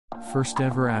First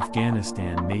ever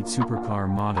Afghanistan-made supercar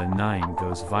Mada-9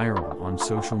 goes viral on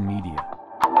social media.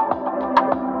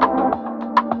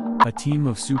 A team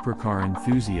of supercar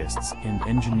enthusiasts and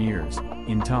engineers,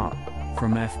 in top,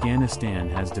 from Afghanistan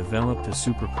has developed a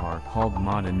supercar called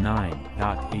Mada-9.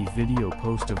 A video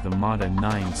post of the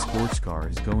Mada-9 sports car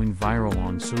is going viral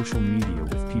on social media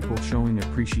with people showing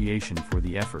appreciation for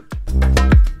the effort.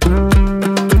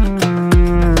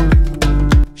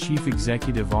 Chief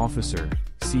Executive Officer,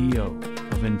 CEO,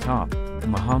 of Entop,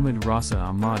 Mohammed Rasa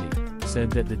Ahmadi,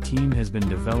 said that the team has been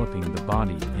developing the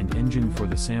body and engine for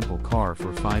the sample car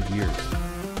for 5 years.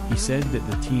 He said that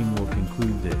the team will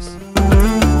conclude this.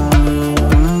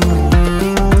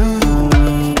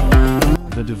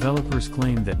 The developers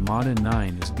claim that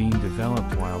Mada-9 is being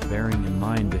developed while bearing in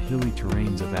mind the hilly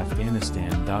terrains of Afghanistan.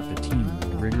 The team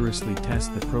will rigorously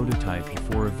test the prototype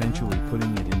before eventually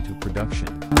putting it into production.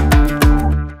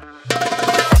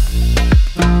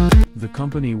 The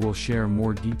company will share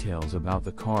more details about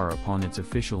the car upon its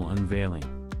official unveiling.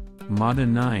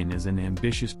 Mada-9 is an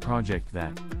ambitious project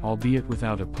that, albeit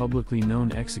without a publicly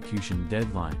known execution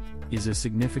deadline, is a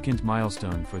significant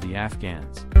milestone for the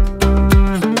Afghans.